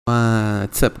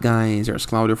What's up guys, here's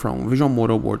Claudio from Visual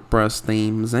Model WordPress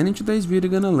Themes, and in today's video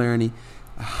you're gonna learn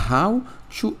how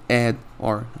to add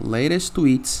our latest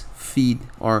tweets feed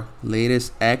or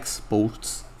latest X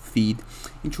posts feed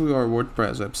into your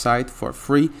WordPress website for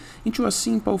free into a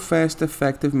simple, fast,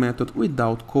 effective method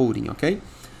without coding, okay?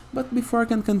 But before I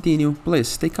can continue,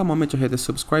 please take a moment to hit the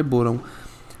subscribe button.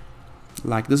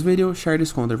 Like this video, share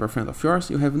this content with a friend of yours.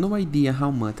 You have no idea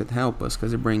how much it helps us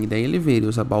because we bring daily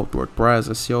videos about WordPress,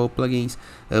 SEO, plugins,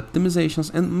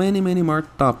 optimizations, and many more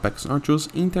topics, or choose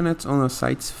internet on a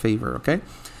site's favor, okay?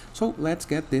 So let's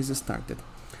get this started.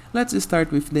 Let's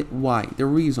start with the why, the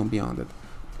reason behind it.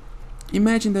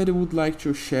 Imagine that you would like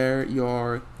to share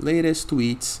your latest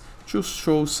tweets to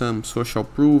show some social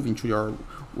proof into your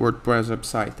WordPress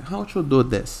website. How to do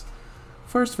this?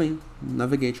 First thing,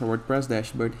 navigate your WordPress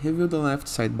dashboard, review the left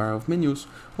sidebar of menus,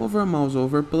 hover a mouse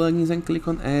over plugins and click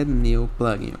on add new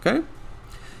plugin, okay?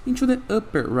 Into the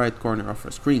upper right corner of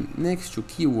your screen, next to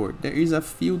keyword, there is a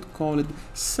field called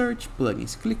search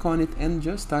plugins. Click on it and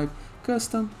just type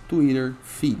custom Twitter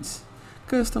feeds.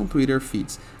 Custom Twitter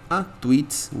feeds, a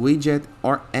tweets widget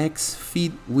or X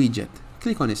feed widget.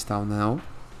 Click on install now.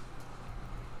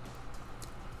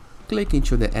 Click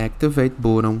into the activate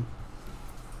button.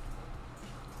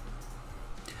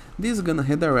 This is gonna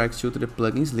redirect you to the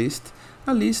plugins list,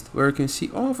 a list where you can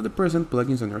see all of the present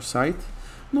plugins on your site.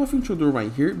 Nothing to do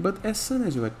right here, but as soon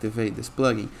as you activate this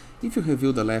plugin, if you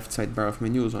review the left sidebar of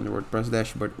menus on your WordPress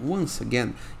dashboard once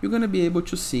again, you're gonna be able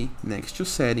to see, next to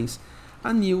settings,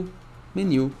 a new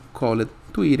menu called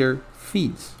Twitter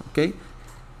feeds, okay?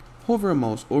 Hover a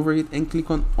mouse over it and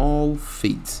click on all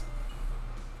feeds.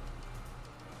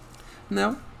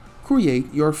 Now,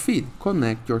 create your feed,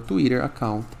 connect your Twitter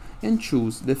account and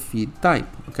choose the feed type,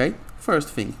 okay? First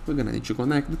thing, we're gonna need to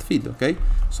connect the feed, okay?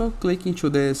 So click into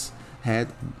this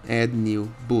add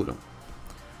new button.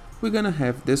 We're gonna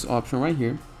have this option right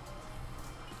here.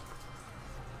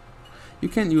 You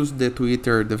can use the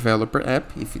Twitter developer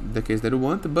app if in the case that you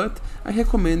want, but I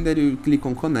recommend that you click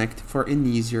on connect for an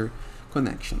easier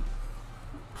connection.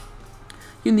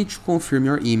 You need to confirm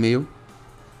your email.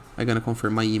 I'm gonna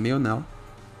confirm my email now.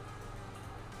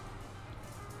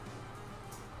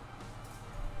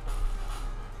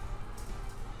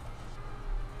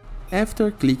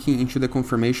 After clicking into the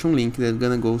confirmation link that's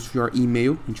gonna go to your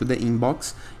email, into the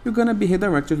inbox, you're gonna be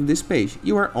redirected to this page.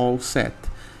 You are all set.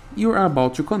 You are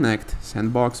about to connect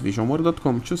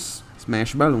sandboxvisualmodel.com to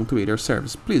Smashballoon Twitter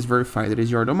service. Please verify that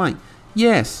is your domain.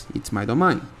 Yes, it's my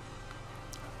domain.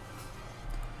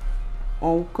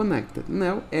 All connected.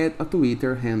 Now add a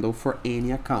Twitter handle for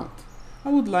any account. I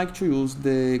would like to use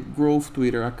the growth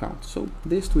Twitter account. So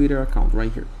this Twitter account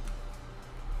right here.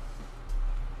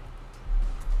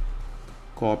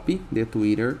 Copy the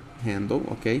Twitter handle,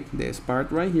 okay, this part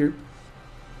right here.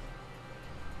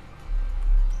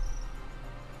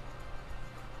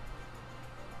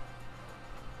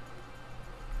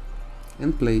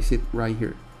 And place it right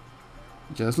here,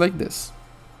 just like this.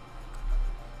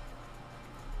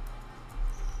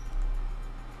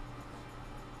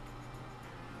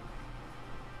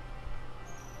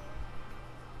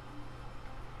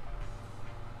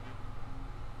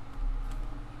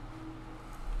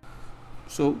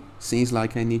 So, seems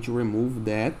like I need to remove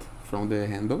that from the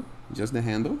handle, just the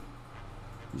handle,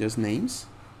 just names,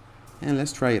 and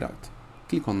let's try it out.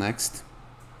 Click on next.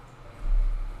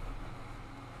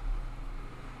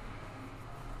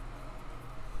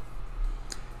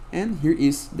 And here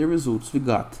is the results we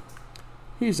got.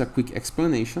 Here's a quick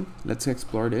explanation. Let's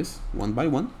explore this one by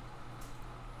one.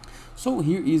 So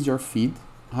here is your feed,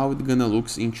 how it's gonna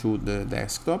look into the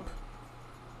desktop,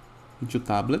 into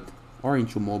tablet, or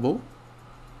into mobile.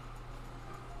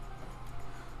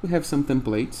 We have some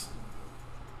templates.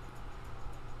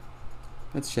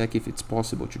 Let's check if it's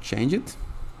possible to change it.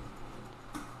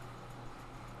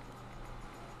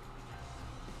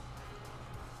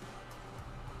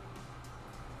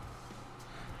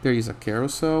 There is a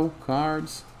carousel,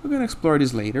 cards. We're gonna explore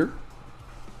this later.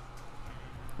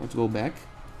 Let's go back.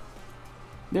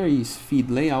 There is feed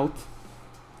layout,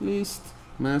 list,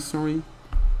 masonry.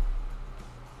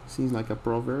 Seems like a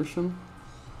pro version.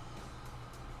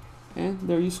 And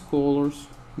there is colors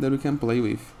that we can play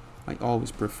with. I always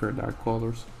prefer dark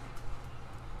colors.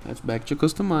 Let's back to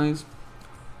customize.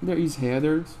 There is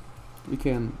headers. We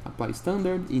can apply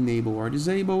standard, enable or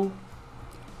disable.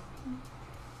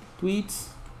 Tweets.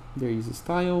 There is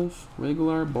styles,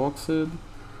 regular, boxed.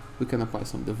 We can apply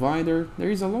some divider. There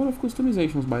is a lot of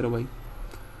customizations, by the way.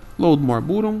 Load more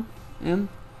button and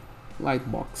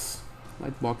lightbox.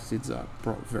 Lightbox is a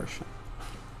pro version.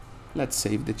 Let's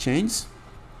save the change.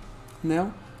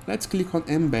 Now let's click on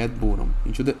Embed button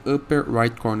into the upper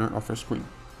right corner of your screen.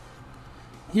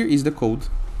 Here is the code.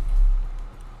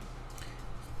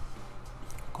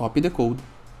 Copy the code.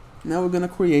 Now we're gonna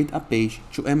create a page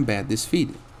to embed this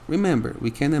feed. Remember,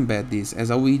 we can embed this as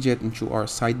a widget into our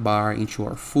sidebar, into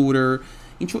our footer,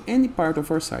 into any part of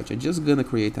our site. I'm just gonna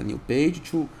create a new page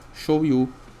to show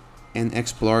you and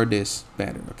explore this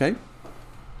better, okay?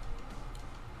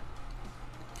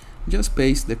 Just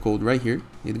paste the code right here.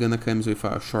 It's gonna come with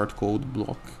a short code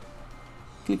block.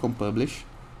 Click on publish,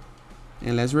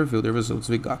 and let's review the results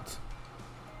we got.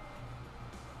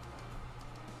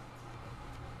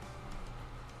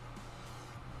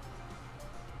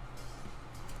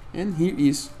 And here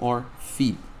is our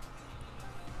feed.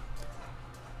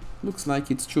 Looks like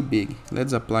it's too big.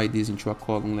 Let's apply this into a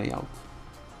column layout.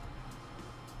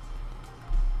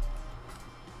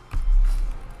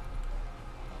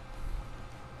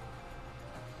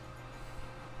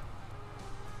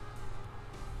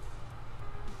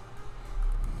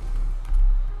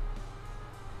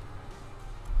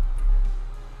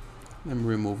 Let me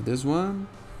remove this one.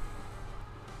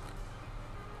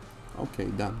 Okay,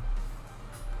 done.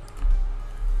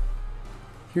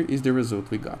 Here is the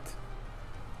result we got.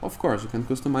 Of course, you can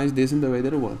customize this in the way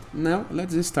that you want. Now,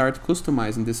 let's just start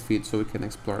customizing this feed so we can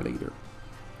explore later.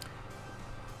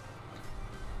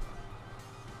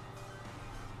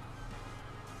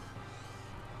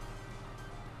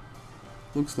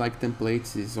 Looks like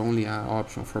templates is only an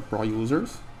option for pro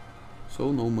users,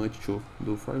 so no much to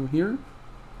do from here.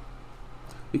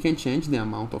 We can change the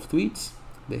amount of tweets,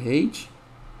 the age.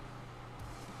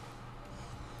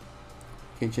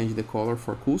 Can change the color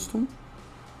for custom,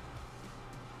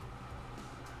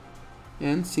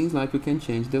 and seems like we can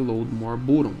change the load more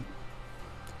button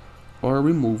or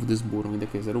remove this button in the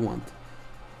case that you want.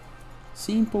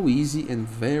 Simple, easy, and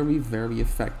very, very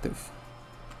effective.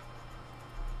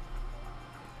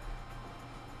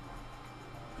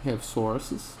 We have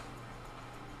sources,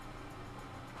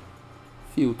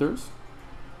 filters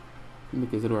in the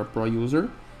case that you are a pro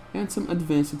user, and some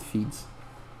advanced feeds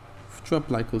to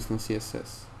apply custom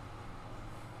CSS.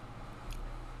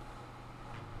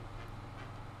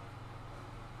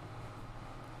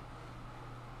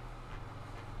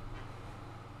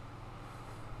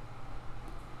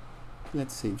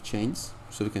 Let's save changes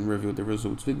so we can review the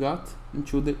results we got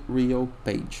into the real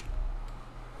page.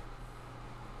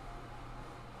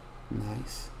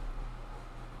 Nice.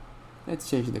 Let's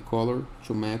change the color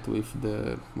to match with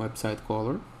the website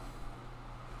color.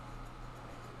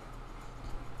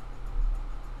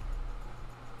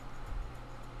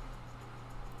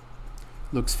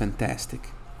 Looks fantastic.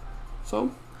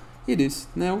 So it is.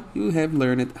 Now you have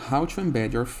learned how to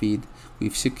embed your feed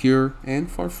with secure and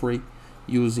for free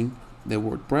using the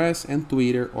WordPress and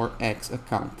Twitter or X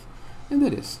account. And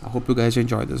that is. I hope you guys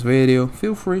enjoyed this video.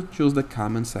 Feel free to use the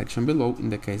comment section below in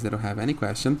the case that you have any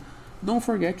question. Don't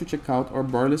forget to check out our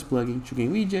borderless plugin to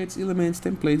gain widgets, elements,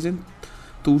 templates, and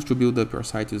tools to build up your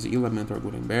site using Element or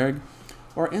Gutenberg,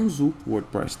 or Enzo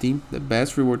WordPress theme, the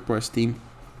best free WordPress theme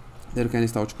that you can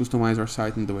install to customize your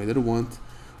site in the way that you want,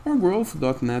 or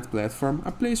Growth.net platform,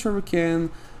 a place where you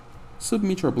can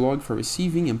submit your blog for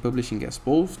receiving and publishing guest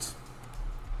posts,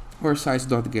 or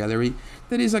Sites.gallery,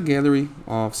 that is a gallery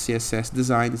of CSS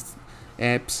designs,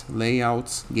 apps,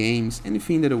 layouts, games,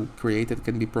 anything that you created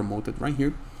can be promoted right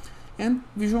here, and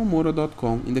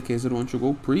visualmodo.com in the case that you want to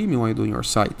go premium while doing your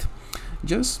site.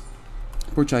 Just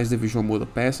purchase the Visual Modo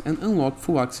Pass and unlock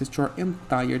full access to our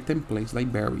entire templates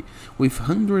library with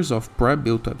hundreds of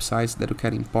pre-built websites that you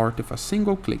can import with a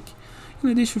single click. In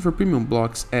addition to premium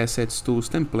blocks, assets, tools,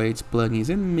 templates, plugins,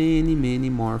 and many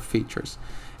more features.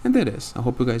 And that is. I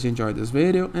hope you guys enjoyed this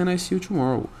video, and I see you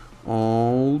tomorrow.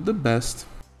 All the best.